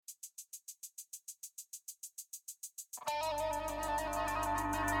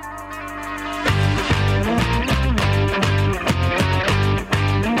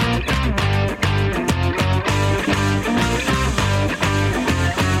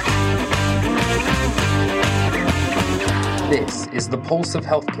This is the Pulse of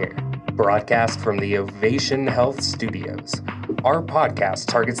Healthcare, broadcast from the Ovation Health Studios. Our podcast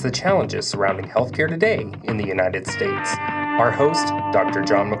targets the challenges surrounding healthcare today in the United States. Our host, Dr.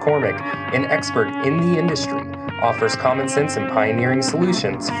 John McCormick, an expert in the industry, offers common sense and pioneering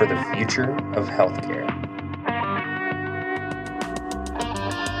solutions for the future of healthcare.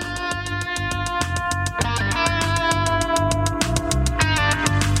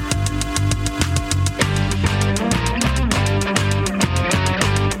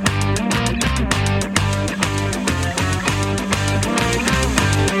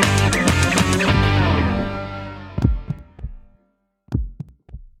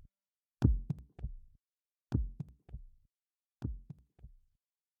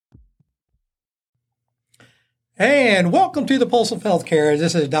 And welcome to the Pulse of Healthcare.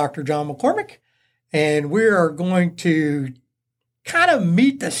 This is Dr. John McCormick, and we are going to kind of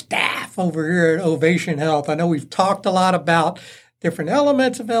meet the staff over here at Ovation Health. I know we've talked a lot about different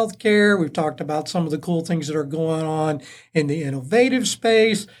elements of healthcare. We've talked about some of the cool things that are going on in the innovative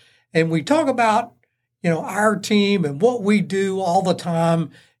space, and we talk about, our team and what we do all the time,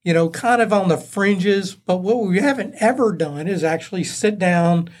 kind of on the fringes. But what we haven't ever done is actually sit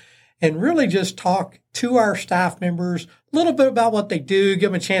down and really just talk to our staff members a little bit about what they do,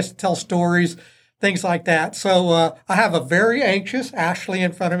 give them a chance to tell stories, things like that. So I have a very anxious Ashley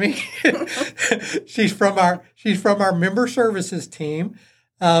in front of me. She's from our member services team.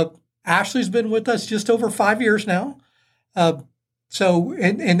 Ashley's been with us just over 5 years now. So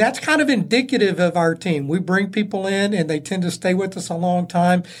that's kind of indicative of our team. We bring people in and they tend to stay with us a long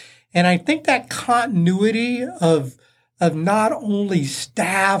time. And I think that continuity of not only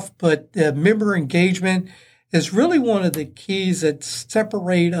staff, but member engagement is really one of the keys that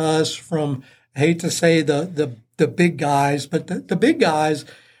separate us from, I hate to say the big guys, but the big guys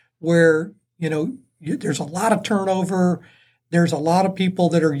where, there's a lot of turnover. There's a lot of people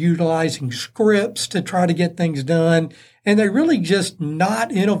that are utilizing scripts to try to get things done. And they're really just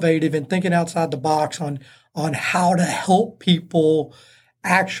not innovative and thinking outside the box on how to help people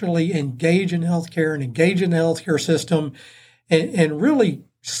actually engage in healthcare and engage in the healthcare system and really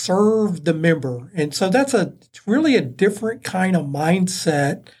serve the member. And so it's really a different kind of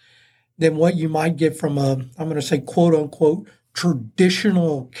mindset than what you might get from I'm going to say, quote unquote,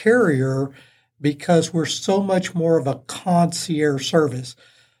 traditional carrier, because we're so much more of a concierge service.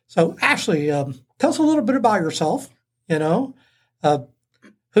 So Ashley, tell us a little bit about yourself, who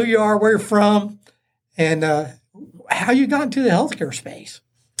you are, where you're from, and how you got into the healthcare space.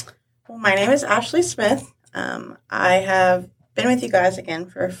 Well, my name is Ashley Smith. I have been with you guys again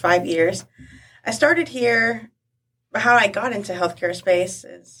for 5 years. I started here. How I got into healthcare space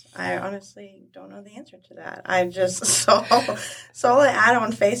is I honestly don't know the answer to that. I just saw an ad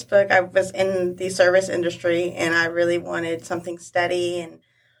on Facebook. I was in the service industry and I really wanted something steady, and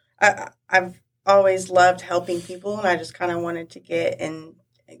I've always loved helping people, and I just kind of wanted to get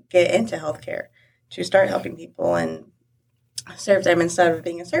into healthcare to start helping people and serve them instead of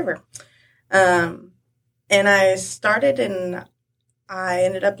being a server. And I started and I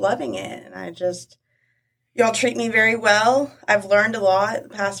ended up loving it. And y'all treat me very well. I've learned a lot the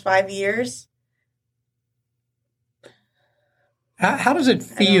past 5 years. How does it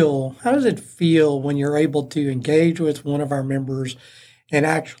feel? How does it feel when you're able to engage with one of our members and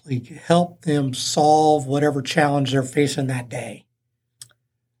actually help them solve whatever challenge they're facing that day?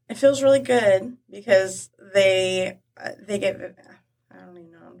 It feels really good because they get, I don't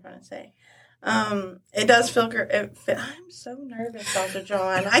even know what I'm trying to say. It does feel good. I'm so nervous, Dr.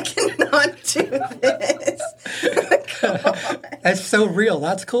 John. I cannot do this. That's so real.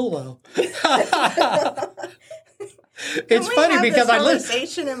 That's cool, though. It's funny because I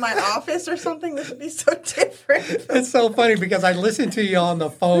conversation in my office or something. This would be so different. It's so funny because I listen to you on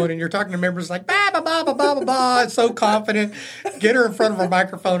the phone and you're talking to members like ba ba ba ba ba ba ba. It's so confident. Get her in front of her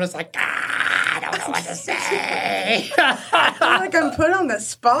microphone. It's like I don't know what to say. I'm put on the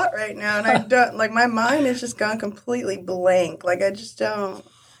spot right now, and I don't my mind is just gone completely blank. I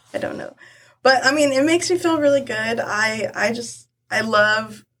don't know. But I mean, it makes me feel really good. I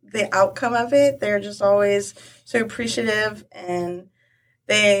love the outcome of it. They're just always so appreciative, and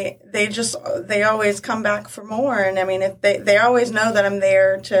they always come back for more. And I mean, if they always know that I'm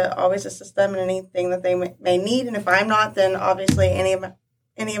there to always assist them in anything that they may need. And if I'm not, then obviously any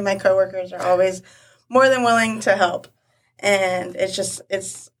of my coworkers are always more than willing to help. And it's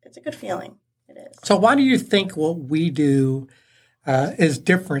a good feeling. It is. So why do you think what we do is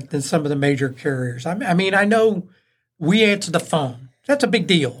different than some of the major carriers? I mean, I know we answer the phone. That's a big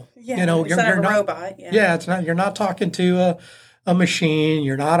deal. Yeah, you're not a robot. Yeah, it's not. You're not talking to a machine.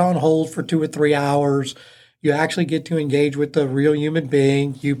 You're not on hold for 2 or 3 hours. You actually get to engage with the real human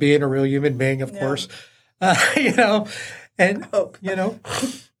being, you being a real human being, of course. And,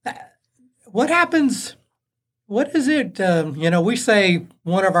 what happens, what is it, we say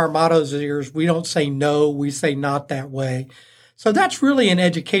one of our mottos here is we don't say no, we say not that way. So that's really an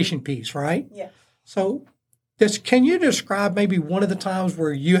education piece, right? Yeah. So can you describe maybe one of the times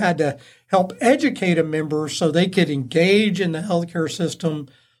where you had to help educate a member so they could engage in the healthcare system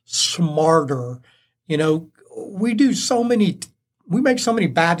smarter? We make so many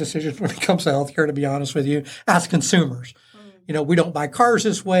bad decisions when it comes to healthcare, to be honest with you, as consumers. We don't buy cars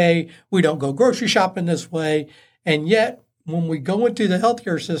this way. We don't go grocery shopping this way. And yet, when we go into the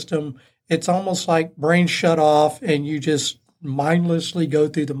healthcare system, it's almost like brains shut off and you just mindlessly go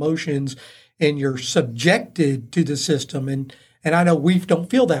through the motions and you're subjected to the system. And I know we don't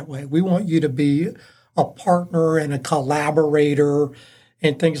feel that way. We want you to be a partner and a collaborator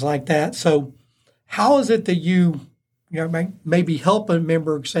and things like that. So how is it that you maybe help a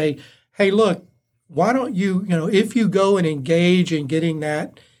member say, hey, look, why don't you, if you go and engage in getting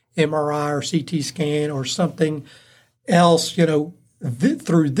that MRI or CT scan or something else,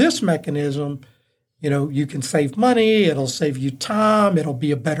 through this mechanism, you can save money, it'll save you time, it'll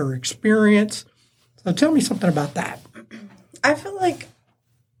be a better experience. So tell me something about that. I feel like,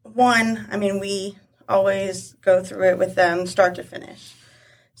 we always go through it with them start to finish.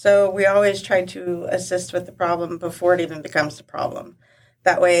 So we always try to assist with the problem before it even becomes the problem.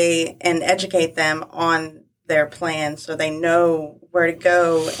 That way, and educate them on their plan so they know where to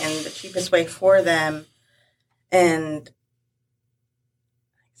go and the cheapest way for them. And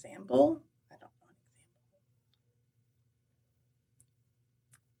example? I don't know.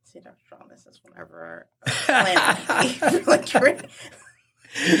 See, Dr. Shawn, this is whenever our plan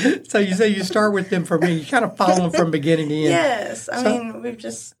So you say you start with them you kind of follow them from beginning to end. Yes.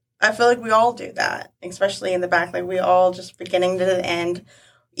 I feel like we all do that, especially in the back. Like we all just beginning to the end,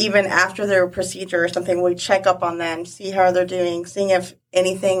 even after their procedure or something, we check up on them, see how they're doing, seeing if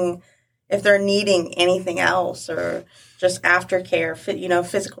they're needing anything else or just aftercare,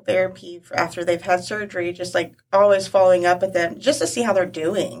 physical therapy after they've had surgery, just like always following up with them just to see how they're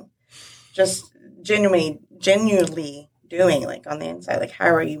doing, just genuinely doing, like on the inside, like how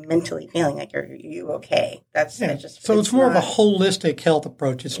are you mentally feeling? Like are you okay? So it's more of a holistic health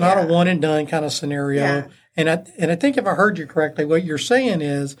approach. It's not a one and done kind of scenario. Yeah. And I think if I heard you correctly, what you're saying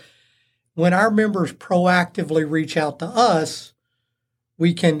is when our members proactively reach out to us,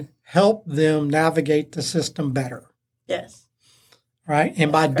 we can help them navigate the system better. Yes. Right?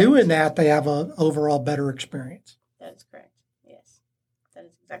 And by doing that, they have an overall better experience. That is correct. Yes. That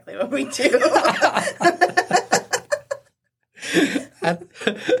is exactly what we do.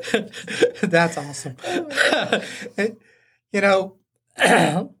 That's awesome.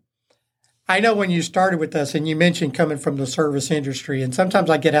 I know when you started with us and you mentioned coming from the service industry, and sometimes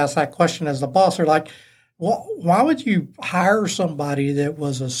I get asked that question as the boss. They're like, well, why would you hire somebody that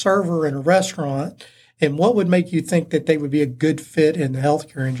was a server in a restaurant, and what would make you think that they would be a good fit in the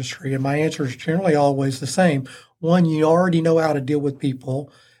healthcare industry? And my answer is generally always the same. One, you already know how to deal with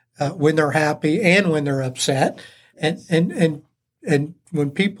people when they're happy and when they're upset. And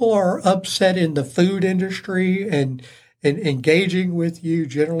when people are upset in the food industry and engaging with you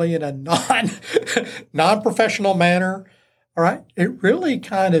generally in a non-professional manner, all right, it really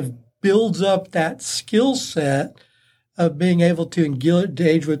kind of builds up that skill set of being able to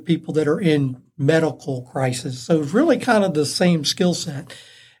engage with people that are in medical crisis. So it's really kind of the same skill set.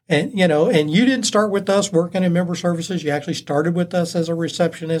 And you didn't start with us working in member services. You actually started with us as a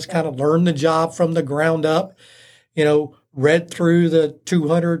receptionist, kind of learned the job from the ground up, read through the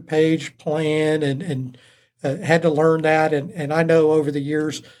 200-page plan and had to learn that. And I know over the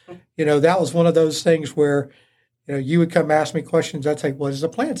years, that was one of those things where, you would come ask me questions. I'd say, what does the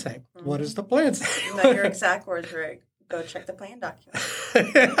plan say? Mm-hmm. What does the plan say? Your exact words were, go check the plan document.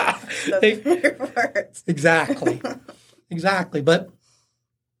 Those were your words. Exactly. Exactly. But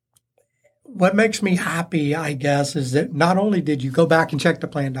what makes me happy, I guess, is that not only did you go back and check the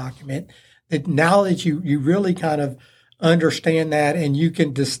plan document, that now that you really kind of understand that and you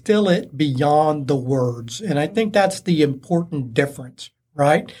can distill it beyond the words. And I think that's the important difference,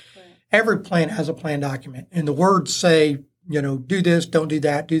 right? Every plan has a plan document, and the words say, do this, don't do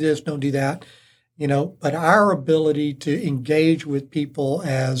that, do this, don't do that, but our ability to engage with people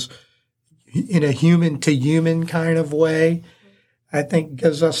as in a human to human kind of way, I think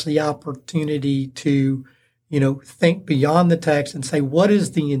gives us the opportunity to, think beyond the text and say, what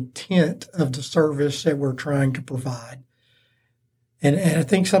is the intent of the service that we're trying to provide? And I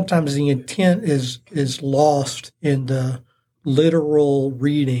think sometimes the intent is lost in the literal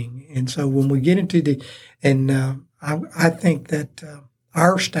reading. And so when we get into I think that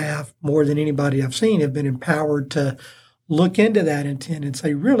our staff, more than anybody I've seen, have been empowered to look into that intent and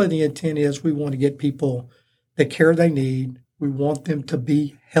say, really, the intent is we want to get people the care they need. We want them to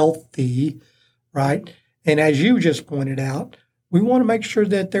be healthy, right? And as you just pointed out, we want to make sure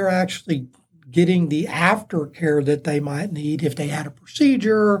that they're actually getting the aftercare that they might need if they had a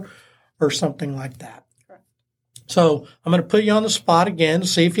procedure or something like that. Correct. So I'm going to put you on the spot again.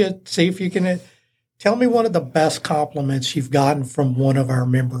 See if you can tell me one of the best compliments you've gotten from one of our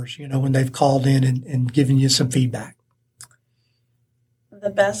members, when they've called in and given you some feedback. The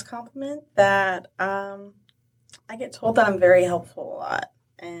best compliment that I get told that I'm very helpful a lot,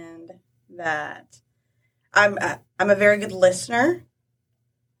 and that I'm a very good listener,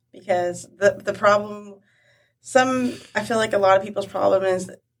 because the problem, I feel like a lot of people's problem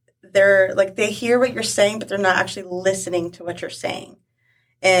is they hear what you're saying, but they're not actually listening to what you're saying.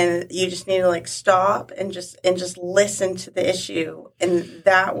 And you just need to stop and just listen to the issue. And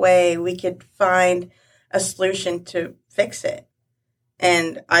that way we could find a solution to fix it.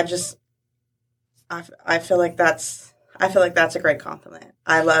 And I feel like that's a great compliment.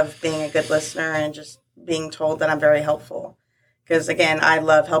 I love being a good listener and just being told that I'm very helpful. Because again, I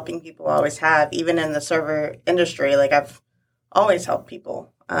love helping people, always have, even in the server industry. I've always helped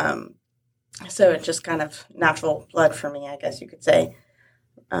people. So it's just kind of natural blood for me, I guess you could say.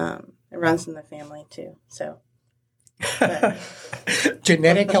 It runs in the family too. So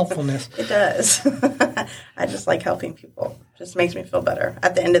genetic helpfulness. It does. I just like helping people. Just makes me feel better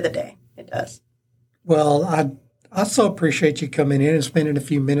at the end of the day. It does. Well, I so appreciate you coming in and spending a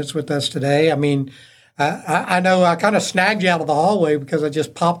few minutes with us today. I mean, I know I kind of snagged you out of the hallway because I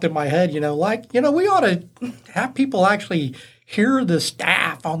just popped in my head, we ought to have people actually hear the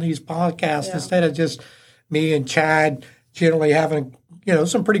staff on these podcasts instead of just me and Chad generally having,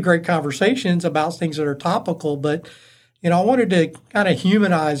 some pretty great conversations about things that are topical. But, I wanted to kind of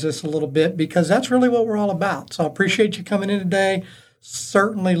humanize this a little bit because that's really what we're all about. So I appreciate you coming in today.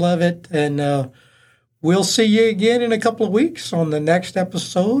 Certainly love it. And we'll see you again in a couple of weeks on the next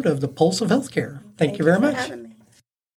episode of The Pulse of Healthcare. Thank you very much.